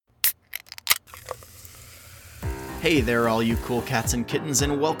Hey there, all you cool cats and kittens,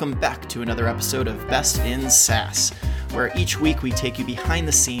 and welcome back to another episode of Best in SaaS, where each week we take you behind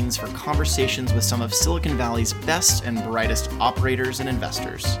the scenes for conversations with some of Silicon Valley's best and brightest operators and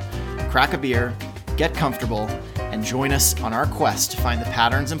investors. Crack a beer, get comfortable, and join us on our quest to find the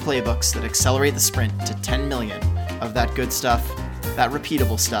patterns and playbooks that accelerate the sprint to 10 million of that good stuff, that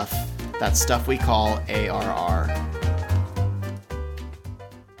repeatable stuff, that stuff we call ARR.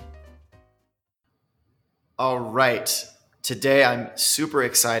 All right. Today, I'm super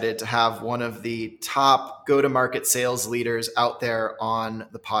excited to have one of the top go-to-market sales leaders out there on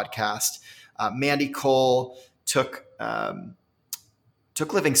the podcast. Mandy Cole took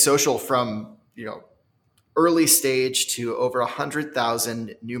Living Social from early stage to over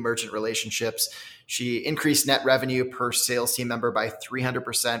 100,000 new merchant relationships. She increased net revenue per sales team member by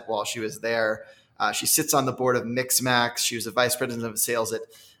 300% while she was there. She sits on the board of Mixmax. She was a vice president of sales at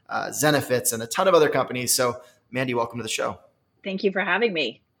Zenefits and a ton of other companies. So Mandy, welcome to the show. Thank you for having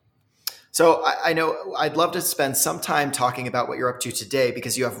me. So I know I'd love to spend some time talking about what you're up to today,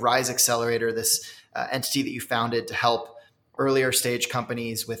 because you have Rise Accelerator, this entity that you founded to help earlier stage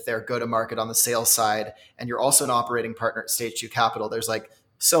companies with their go-to-market on the sales side. And you're also an operating partner at Stage 2 Capital. There's like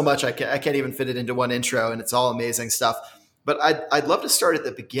so much, I can't even fit it into one intro, and it's all amazing stuff. But I'd love to start at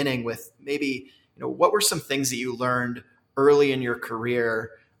the beginning with maybe, what were some things that you learned early in your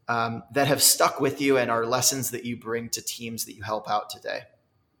career that have stuck with you and are lessons that you bring to teams that you help out today?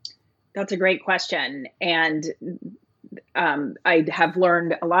 That's a great question. And I have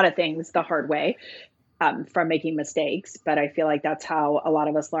learned a lot of things the hard way from making mistakes, but I feel like that's how a lot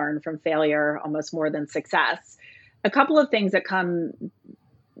of us learn from failure almost more than success. A couple of things that come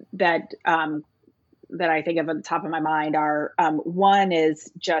that I think of at the top of my mind are one is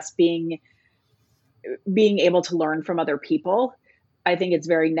just being able to learn from other people. I think it's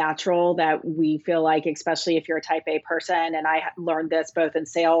very natural that we feel like, especially if you're a type A person, and I learned this both in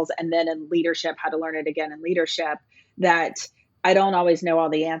sales and then in leadership, had to learn it again in leadership, that I don't always know all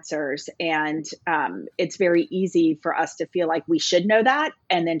the answers. And it's very easy for us to feel like we should know that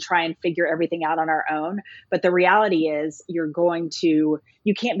and then try and figure everything out on our own. But the reality is you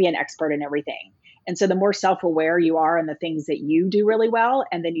can't be an expert in everything. And so the more self-aware you are in the things that you do really well,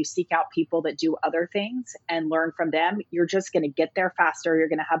 and then you seek out people that do other things and learn from them, you're just going to get there faster. You're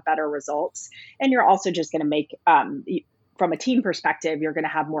going to have better results. And you're also just going to make, from a team perspective, you're going to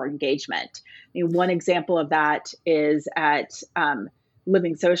have more engagement. One example of that is at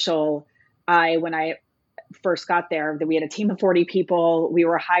Living Social. When I first got there, we had a team of 40 people. We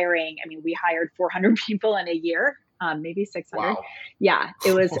were hiring. We hired 400 people in a year. Maybe 600. Wow. Yeah,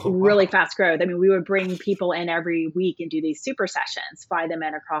 it was really fast growth. We would bring people in every week and do these super sessions, fly them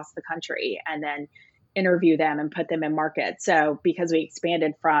in across the country, and then interview them and put them in markets. So because we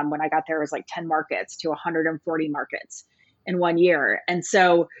expanded from when I got there, it was like 10 markets to 140 markets in 1 year. And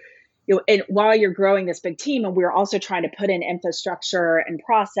so, and while you're growing this big team, and we're also trying to put in infrastructure and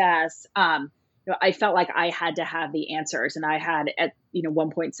process, I felt like I had to have the answers, and I had at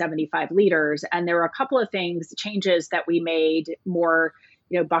 1.75 leaders. And there were a couple of changes that we made more,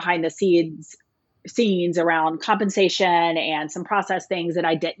 behind the scenes around compensation and some process things that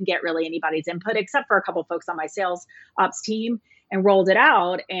I didn't get really anybody's input, except for a couple of folks on my sales ops team, and rolled it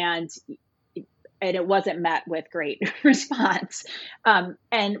out. And it wasn't met with great response. And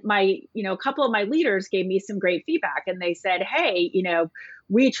a couple of my leaders gave me some great feedback, and they said, hey,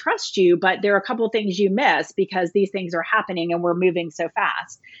 we trust you, but there are a couple of things you miss because these things are happening and we're moving so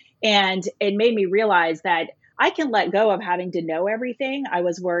fast. And it made me realize that I can let go of having to know everything. I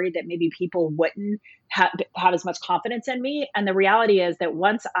was worried that maybe people wouldn't have as much confidence in me. And the reality is that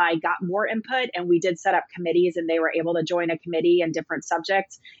once I got more input, and we did set up committees, and they were able to join a committee in different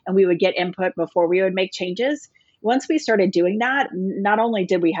subjects, and we would get input before we would make changes. Once we started doing that, not only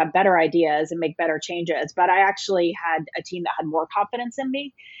did we have better ideas and make better changes, but I actually had a team that had more confidence in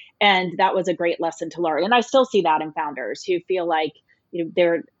me. And that was a great lesson to learn. And I still see that in founders who feel like,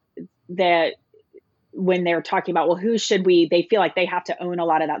 when they're talking about, well, who should they feel like they have to own a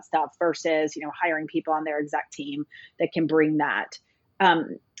lot of that stuff versus, hiring people on their exec team that can bring that.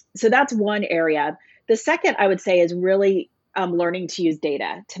 So that's one area. The second I would say is really learning to use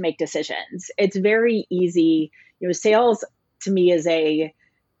data to make decisions. It's very easy. Sales to me is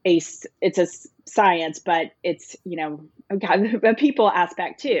it's a science, but it's, a people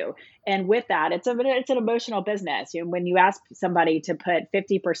aspect too. And with that, it's an emotional business. When you ask somebody to put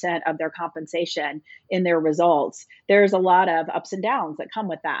 50% of their compensation in their results, there's a lot of ups and downs that come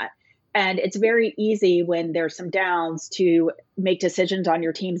with that. And it's very easy when there's some downs to make decisions on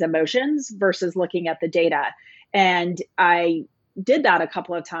your team's emotions versus looking at the data. And I did that a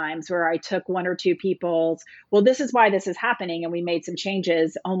couple of times where I took one or two people's, well, this is why this is happening. And we made some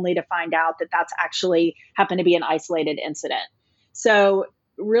changes only to find out that that's actually happened to be an isolated incident. So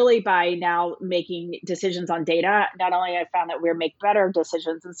really by now making decisions on data, not only I found that we make better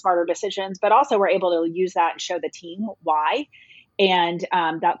decisions and smarter decisions, but also we're able to use that and show the team why. And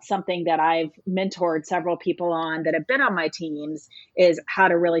that's something that I've mentored several people on that have been on my teams, is how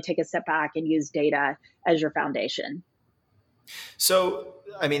to really take a step back and use data as your foundation. So,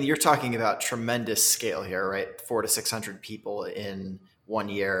 I mean, you're talking about tremendous scale here, right? 400 to 600 people in 1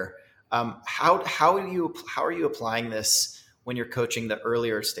 year. How are you applying this when you're coaching the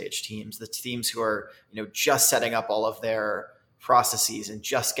earlier stage teams, the teams who are, just setting up all of their processes and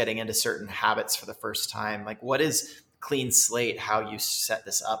just getting into certain habits for the first time? Like, what is clean slate? How you set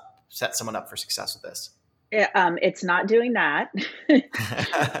someone up for success with this? It's not doing that.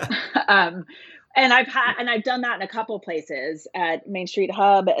 And I've done that in a couple places at Main Street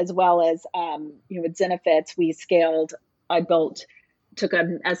Hub, as well as, with Zenefits, took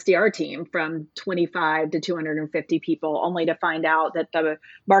an SDR team from 25 to 250 people, only to find out that the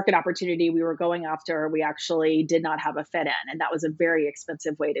market opportunity we were going after, we actually did not have a fit in. And that was a very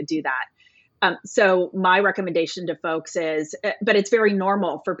expensive way to do that. So my recommendation to folks is, but it's very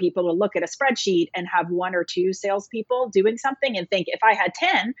normal for people to look at a spreadsheet and have one or two salespeople doing something and think, if I had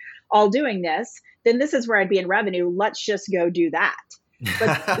 10 all doing this, then this is where I'd be in revenue. Let's just go do that.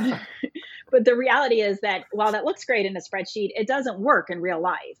 But the reality is that while that looks great in a spreadsheet, it doesn't work in real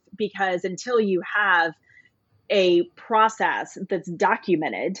life, because until you have a process that's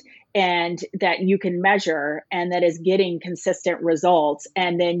documented and that you can measure and that is getting consistent results,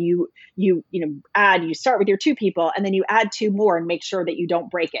 and then you start with your 2 people and then you add 2 more and make sure that you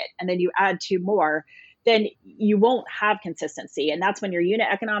don't break it, and then you add 2 more, then you won't have consistency. And that's when your unit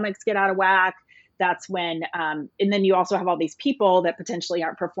economics get out of whack. That's when, and then you also have all these people that potentially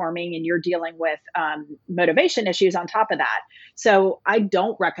aren't performing, and you're dealing with motivation issues on top of that. So I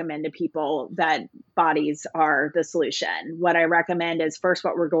don't recommend to people that bodies are the solution. What I recommend is, first,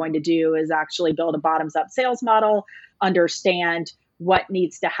 what we're going to do is actually build a bottoms up sales model, understand what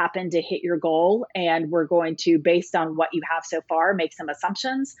needs to happen to hit your goal. And we're going to, based on what you have so far, make some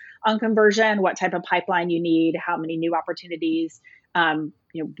assumptions on conversion, what type of pipeline you need, how many new opportunities.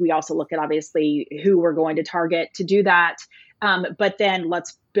 We also look at, obviously, who we're going to target to do that. But then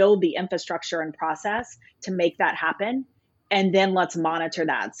let's build the infrastructure and process to make that happen. And then let's monitor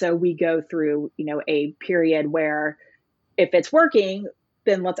that. So we go through, a period where if it's working,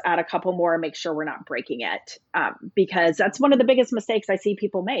 then let's add a couple more and make sure we're not breaking it. Because that's one of the biggest mistakes I see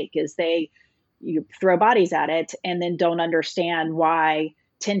people make, is you throw bodies at it and then don't understand why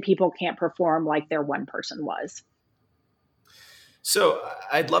 10 people can't perform like their one person was. So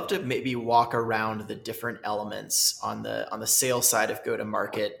I'd love to maybe walk around the different elements on the sales side of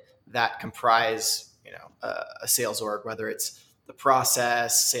go-to-market that comprise, a sales org, whether it's the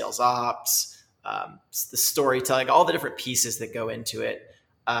process, sales ops, the storytelling, all the different pieces that go into it,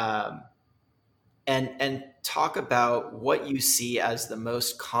 and talk about what you see as the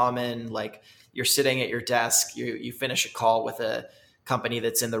most common. Like, you're sitting at your desk, you finish a call with a company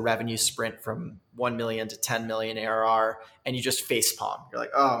that's in the revenue sprint from 1 million to 10 million ARR, and you just facepalm. You're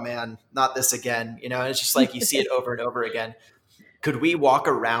like, oh man, not this again. And it's just like, you see it over and over again. Could we walk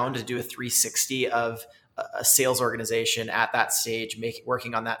around and do a 360 of a sales organization at that stage,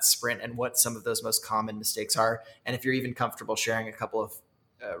 working on that sprint, and what some of those most common mistakes are? And if you're even comfortable sharing a couple of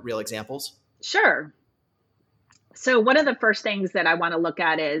real examples. Sure. So one of the first things that I want to look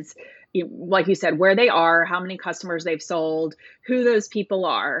at is, like you said, where they are, how many customers they've sold, who those people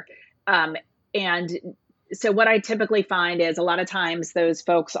are. And so what I typically find is, a lot of times those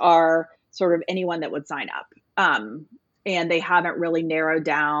folks are sort of anyone that would sign up. And they haven't really narrowed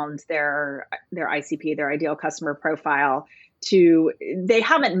down their ICP, their ideal customer profile, they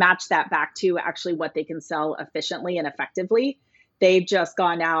haven't matched that back to actually what they can sell efficiently and effectively. They've just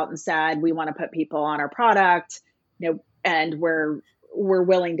gone out and said, we want to put people on our product, and we're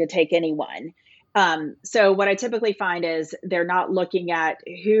willing to take anyone. So what I typically find is, they're not looking at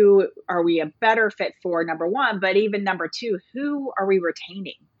who are we a better fit for, number one, but even number two, who are we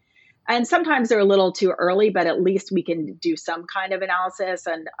retaining? And sometimes they're a little too early, but at least we can do some kind of analysis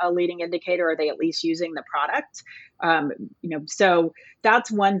and a leading indicator. Are they at least using the product? So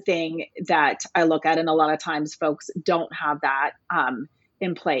that's one thing that I look at. And a lot of times folks don't have that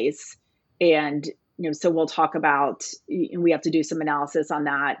in place. And, so we'll talk about, we have to do some analysis on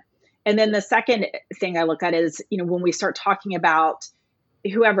that. And then the second thing I look at is, when we start talking about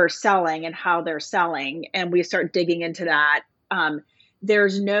whoever's selling and how they're selling, and we start digging into that,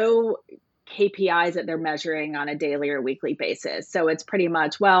 there's no KPIs that they're measuring on a daily or weekly basis. So it's pretty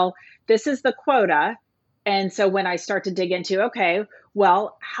much, well, this is the quota. And so when I start to dig into, okay,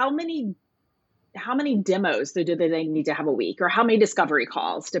 well, how many demos do they need to have a week, or how many discovery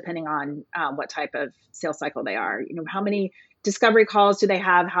calls, depending on what type of sales cycle they are? How many discovery calls do they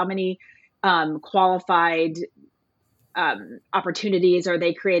have? How many qualified opportunities are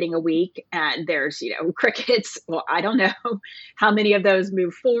they creating a week? And there's, crickets. Well, I don't know how many of those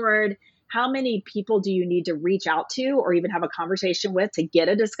move forward. How many people do you need to reach out to or even have a conversation with to get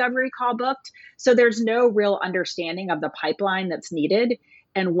a discovery call booked? So there's no real understanding of the pipeline that's needed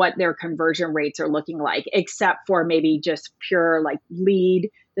and what their conversion rates are looking like, except for maybe just pure like lead.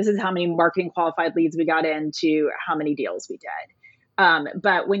 This is how many marketing qualified leads we got into, how many deals we did.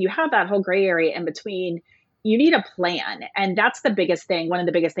 But when you have that whole gray area in between, you need a plan. And that's the biggest thing. One of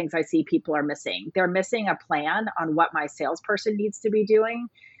the biggest things I see people are missing. They're missing a plan on what my salesperson needs to be doing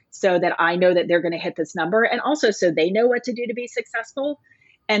so that I know that they're going to hit this number. And also so they know what to do to be successful.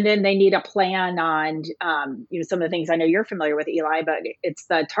 And then they need a plan on, some of the things I know you're familiar with, Eli, but it's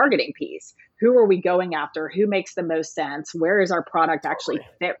the targeting piece. Who are we going after? Who makes the most sense? Where is our product actually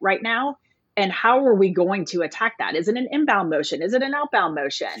fit right now? And how are we going to attack that? Is it an inbound motion? Is it an outbound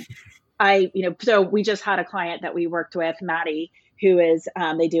motion? So we just had a client that we worked with, Maddie, who is,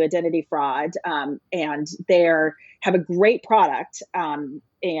 they do identity fraud, and have a great product.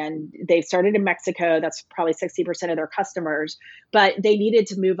 And they've started in Mexico. That's probably 60% of their customers, but they needed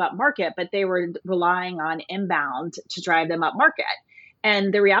to move up market, but they were relying on inbound to drive them up market.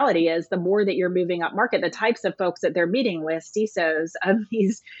 And the reality is the more that you're moving up market, the types of folks that they're meeting with, CISOs of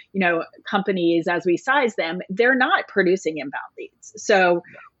these, companies, as we size them, they're not producing inbound leads. So,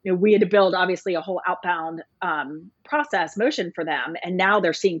 we had to build obviously a whole outbound process motion for them. And now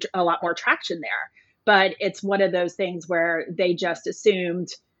they're seeing a lot more traction there. But it's one of those things where they just assumed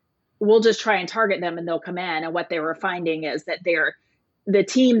we'll just try and target them and they'll come in. And what they were finding is that the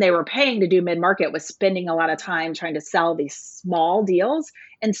team they were paying to do mid-market was spending a lot of time trying to sell these small deals.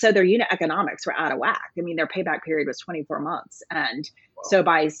 And so their unit economics were out of whack. I mean, their payback period was 24 months. And so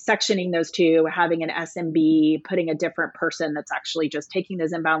by sectioning those two, having an SMB, putting a different person that's actually just taking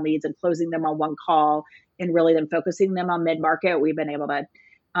those inbound leads and closing them on one call and really then focusing them on mid-market, we've been able to,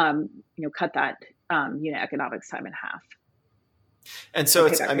 cut that unit economics time in half. And so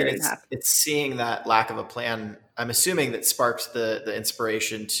it's seeing that lack of a plan. I'm assuming that sparked the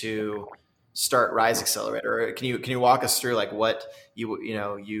inspiration to start Rise Accelerator. Can you walk us through like what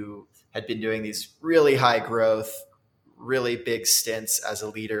you had been doing these really high growth, really big stints as a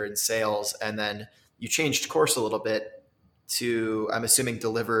leader in sales, and then you changed course a little bit to, I'm assuming,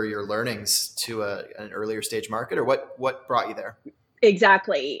 deliver your learnings to an earlier stage market, or what brought you there?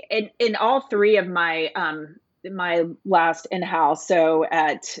 Exactly. In all three of my last in-house, so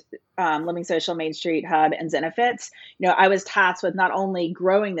at Living Social, Main Street Hub, and Zenefits, I was tasked with not only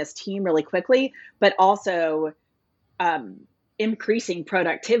growing this team really quickly, but also increasing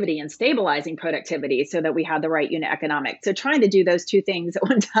productivity and stabilizing productivity so that we had the right unit economics. So trying to do those two things at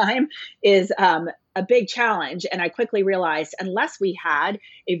one time is a big challenge. And I quickly realized unless we had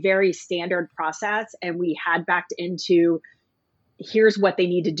a very standard process and we had backed into here's what they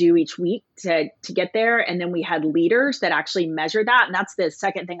need to do each week to get there. And then we had leaders that actually measure that. And that's the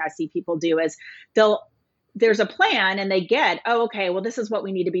second thing I see people do is there's a plan and they get, oh, okay, well, this is what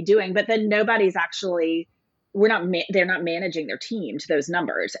we need to be doing. But then nobody's actually, they're not managing their team to those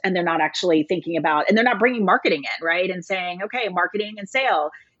numbers, and they're not actually thinking about, and they're not bringing marketing in, right? And saying, okay, marketing and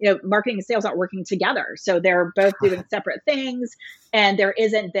sales aren't working together. So they're both doing separate things. And there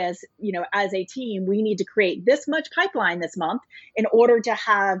isn't this, as a team, we need to create this much pipeline this month in order to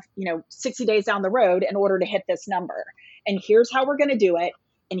have, 60 days down the road in order to hit this number. And here's how we're going to do it.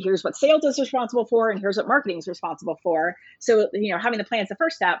 And here's what sales is responsible for. And here's what marketing is responsible for. So, having the plan is the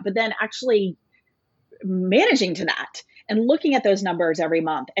first step, but then actually managing to that and looking at those numbers every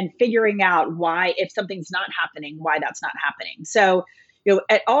month and figuring out why, if something's not happening, why that's not happening. So,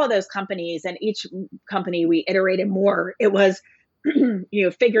 at all of those companies, and each company we iterated more, it was,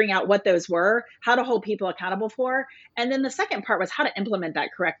 figuring out what those were, how to hold people accountable for. And then the second part was how to implement that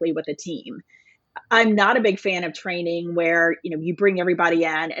correctly with a team. I'm not a big fan of training where, you bring everybody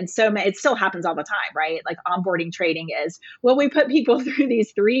in, and so it still happens all the time, right? Like onboarding training is, well, we put people through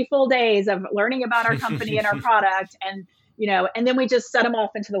these 3 full days of learning about our company and our product, and, and then we just set them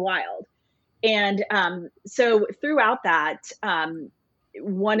off into the wild. And so throughout that,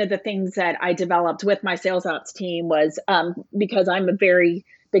 one of the things that I developed with my sales ops team was, because I'm a very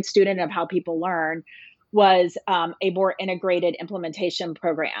big student of how people learn, was a more integrated implementation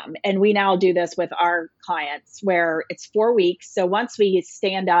program. And we now do this with our clients where it's 4 weeks. So once we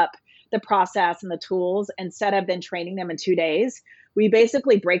stand up the process and the tools, instead of then training them in 2 days, we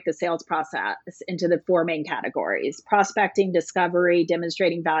basically break the sales process into the four main categories: prospecting, discovery,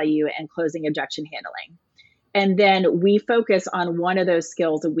 demonstrating value, and closing objection handling. And then we focus on one of those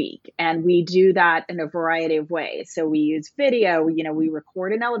skills a week. And we do that in a variety of ways. So we use video, we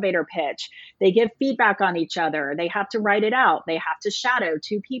record an elevator pitch. They give feedback on each other. They have to write it out. They have to shadow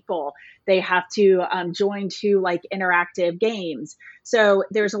two people. They have to join two like interactive games. So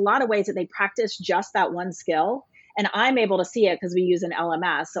there's a lot of ways that they practice just that one skill. And I'm able to see it because we use an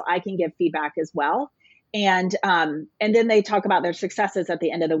LMS, so I can give feedback as well. And then they talk about their successes at the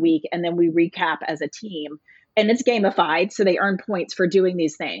end of the week, and then we recap as a team. And it's gamified, so they earn points for doing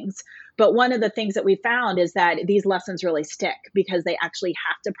these things. But one of the things that we found is that these lessons really stick because they actually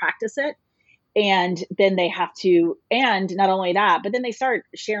have to practice it. And then they have to, and not only that, but then they start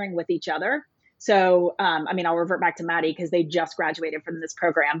sharing with each other. So, I'll revert back to Maddie because they just graduated from this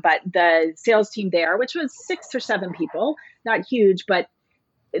program, but the sales team there, which was 6 or 7 people, not huge, but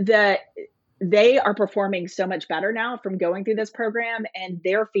they are performing so much better now from going through this program. And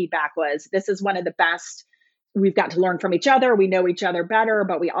their feedback was, this is one of the best. We've got to learn from each other. We know each other better,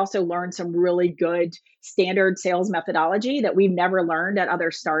 but we also learned some really good standard sales methodology that we've never learned at other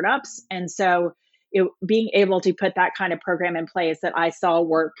startups. And so being able to put that kind of program in place that I saw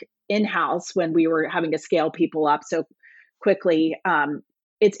work in-house when we were having to scale people up so quickly,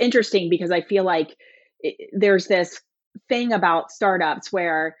 it's interesting because I feel like there's this thing about startups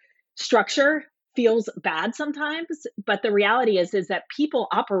where structure feels bad sometimes, but the reality is that people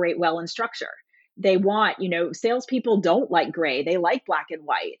operate well in structure. They want, salespeople don't like gray. They like black and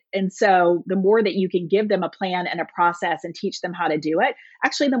white. And so the more that you can give them a plan and a process and teach them how to do it,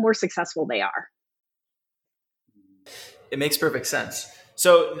 actually, the more successful they are. It makes perfect sense.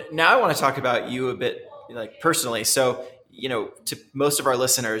 So now I want to talk about you a bit like personally. So, to most of our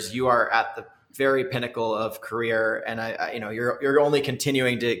listeners, you are at the very pinnacle of career, and you're only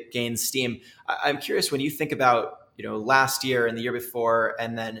continuing to gain steam. I'm curious, when you think about, last year and the year before,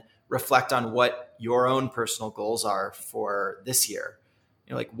 and then reflect on what your own personal goals are for this year.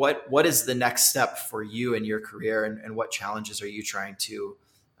 What is the next step for you in your career, and what challenges are you trying to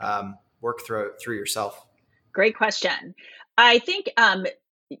work through yourself? Great question. I think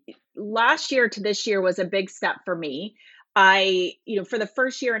last year to this year was a big step for me. For the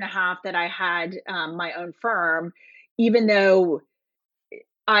first year and a half that I had my own firm, even though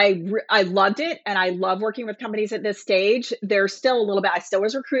I loved it and I love working with companies at this stage, there's still a little bit, I still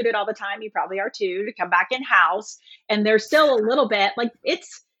was recruited all the time. You probably are too, to come back in house. And there's still a little bit like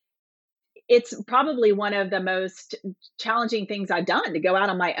it's probably one of the most challenging things I've done, to go out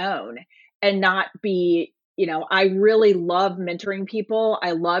on my own and not be, I really love mentoring people.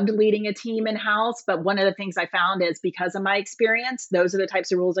 I loved leading a team in house. But one of the things I found is, because of my experience, those are the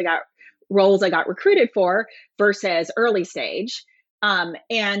types of roles I got recruited for versus early stage. And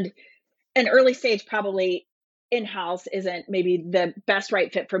an early stage probably in-house isn't maybe the best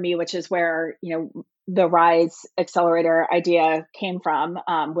right fit for me, which is where, the Rise Accelerator idea came from,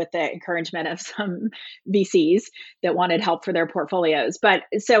 with the encouragement of some VCs that wanted help for their portfolios. But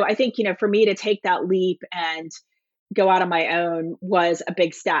so I think, for me to take that leap and go out on my own was a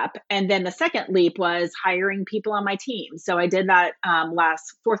big step. And then the second leap was hiring people on my team. So I did that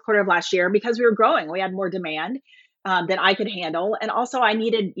fourth quarter of last year because we were growing. We had more demand than I could handle. And also I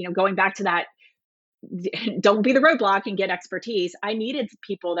needed, going back to that, don't be the roadblock and get expertise. I needed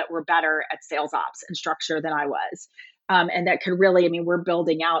people that were better at sales ops and structure than I was. And that could really, we're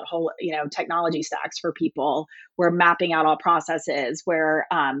building out whole, technology stacks for people. We're mapping out all processes. We're,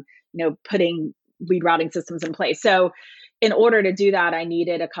 putting lead routing systems in place. So in order to do that, I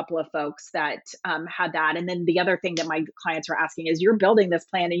needed a couple of folks that had that. And then the other thing that my clients were asking is, you're building this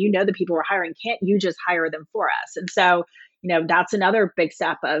plan and the people we're hiring, can't you just hire them for us? And so, that's another big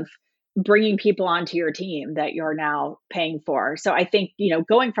step of bringing people onto your team that you're now paying for. So I think,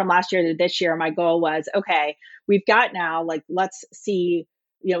 going from last year to this year, my goal was, okay, we've got now, let's see,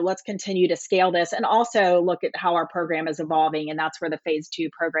 let's continue to scale this and also look at how our program is evolving. And that's where the phase 2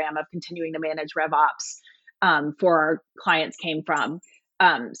 program of continuing to manage RevOps for our clients came from.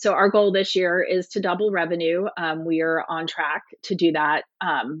 So our goal this year is to double revenue. We are on track to do that.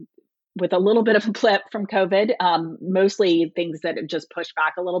 With a little bit of a blip from COVID, mostly things that have just pushed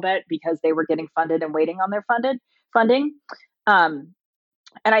back a little bit because they were getting funded and waiting on their funding.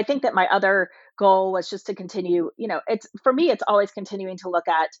 And I think that my other goal was just to continue, for me, it's always continuing to look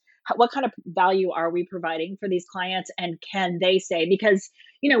at what kind of value are we providing for these clients, and can they say, because,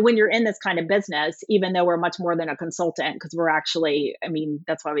 when you're in this kind of business, even though we're much more than a consultant, because we're actually,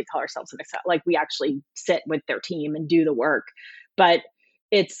 that's why we call ourselves we actually sit with their team and do the work. But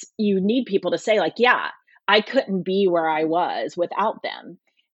you need people to say like, yeah, I couldn't be where I was without them.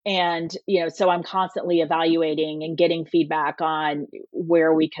 And, so I'm constantly evaluating and getting feedback on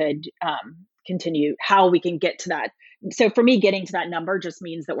where we could continue, how we can get to that. So for me, getting to that number just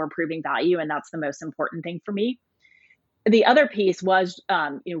means that we're proving value. And that's the most important thing for me. The other piece was,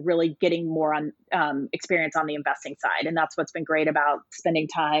 really getting more on experience on the investing side. And that's what's been great about spending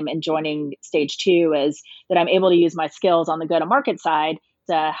time and joining Stage Two, is that I'm able to use my skills on the go-to-market side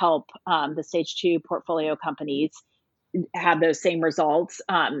to help the Stage Two portfolio companies have those same results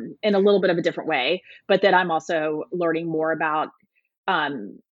in a little bit of a different way. But that I'm also learning more about,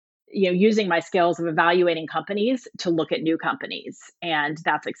 using my skills of evaluating companies to look at new companies. And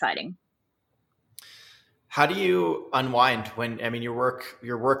that's exciting. How do you unwind when, I mean, your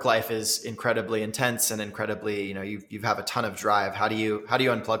work life is incredibly intense and incredibly, you have a ton of drive. How do you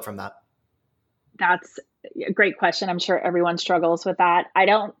unplug from that? That's a great question. I'm sure everyone struggles with that.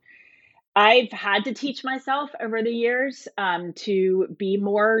 I've had to teach myself over the years to be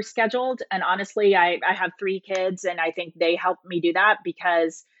more scheduled. And honestly, I have 3 kids, and I think they helped me do that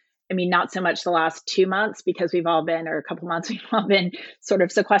because, I mean, not so much the last 2 months because or a couple months, we've all been sort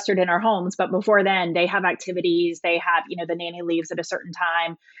of sequestered in our homes. But before then, they have activities. They have, the nanny leaves at a certain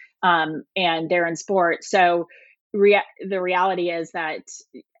time, and they're in sport. So the reality is that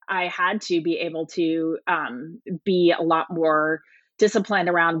I had to be able to be a lot more disciplined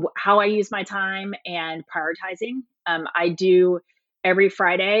around how I use my time and prioritizing. I do every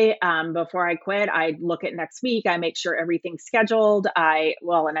Friday before I quit. I look at next week. I make sure everything's scheduled.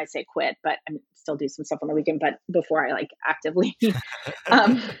 And I say quit, but I still do some stuff on the weekend. But before I actively,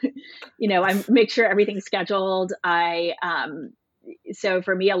 I make sure everything's scheduled. So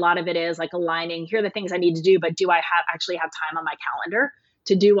for me, a lot of it is aligning. Here are the things I need to do, but do I actually have time on my calendar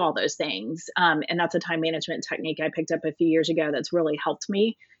to do all those things? And that's a time management technique I picked up a few years ago that's really helped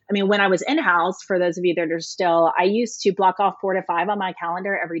me. I mean, when I was in-house, for those of you that are still, I used to block off 4 to 5 on my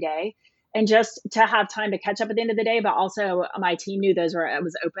calendar every day, and just to have time to catch up at the end of the day. But also my team knew it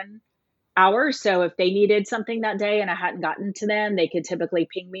was open hours. So if they needed something that day and I hadn't gotten to them, they could typically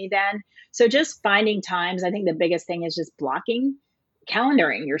ping me then. So just finding times, I think the biggest thing is just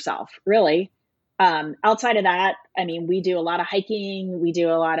calendaring yourself, really. Outside of that, I mean, we do a lot of hiking. We do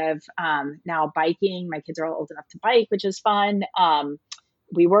a lot of now biking. My kids are all old enough to bike, which is fun.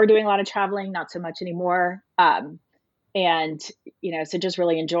 We were doing a lot of traveling, not so much anymore. So just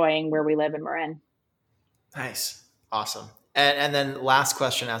really enjoying where we live in Marin. Nice. Awesome. And then last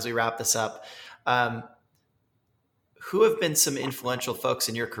question, as we wrap this up, who have been some influential folks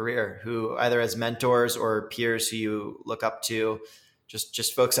in your career who either as mentors or peers who you look up to,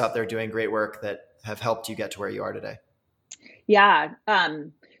 just folks out there doing great work that have helped you get to where you are today? Yeah.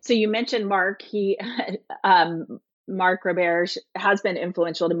 So you mentioned Mark. Mark Roberge has been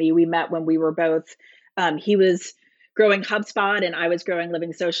influential to me. We met when we were both, he was growing HubSpot and I was growing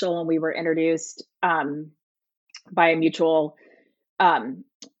Living Social, and we were introduced by a mutual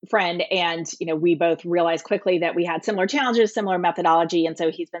friend. And, we both realized quickly that we had similar challenges, similar methodology. And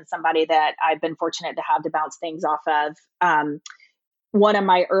so he's been somebody that I've been fortunate to have to bounce things off of. One of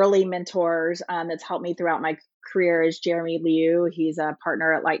my early mentors that's helped me throughout my career is Jeremy Liu. He's a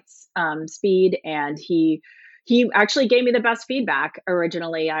partner at Lightspeed, and he actually gave me the best feedback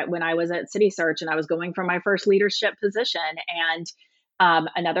originally when I was at CitySearch and I was going for my first leadership position. And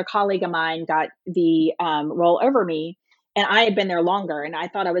another colleague of mine got the role over me, and I had been there longer, and I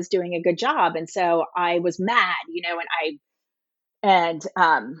thought I was doing a good job, and so I was mad,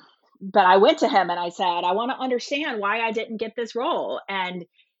 but I went to him and I said, I want to understand why I didn't get this role. And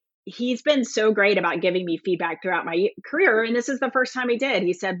he's been so great about giving me feedback throughout my career. And this is the first time he did.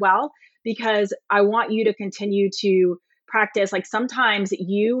 He said, well, because I want you to continue to practice. Sometimes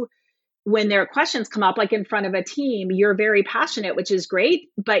when there are questions come up, in front of a team, you're very passionate, which is great,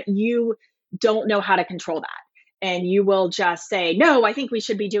 but you don't know how to control that. And you will just say, no, I think we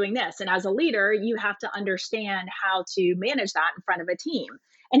should be doing this. And as a leader, you have to understand how to manage that in front of a team.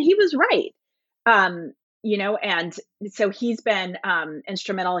 And he was right. And so he's been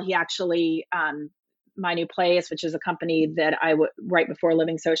instrumental. He actually, My New Place, which is a company that right before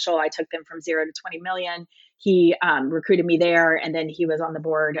Living Social, I took them from 0 to 20 million. He recruited me there, and then he was on the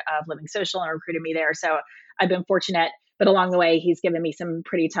board of Living Social and recruited me there. So I've been fortunate, but along the way, he's given me some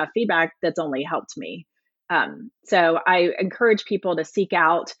pretty tough feedback that's only helped me. So I encourage people to seek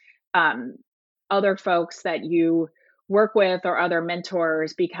out other folks that you work with or other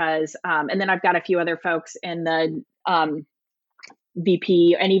mentors, because, and then I've got a few other folks in the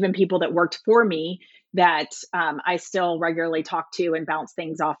VP and even people that worked for me that I still regularly talk to and bounce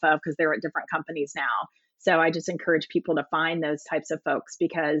things off of because they're at different companies now. So I just encourage people to find those types of folks,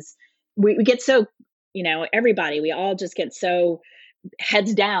 because we get so, everybody, we all just get so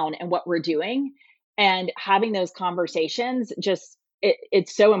heads down in what we're doing, and having those conversations,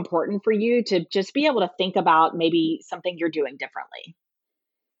 it's so important for you to just be able to think about maybe something you're doing differently.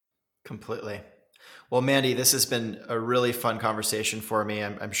 Completely. Well, Mandy, this has been a really fun conversation for me.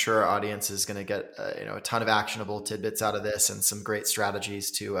 I'm sure our audience is going to get a ton of actionable tidbits out of this and some great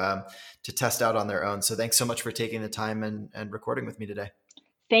strategies to test out on their own. So thanks so much for taking the time and recording with me today.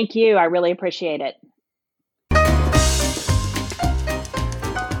 Thank you. I really appreciate it.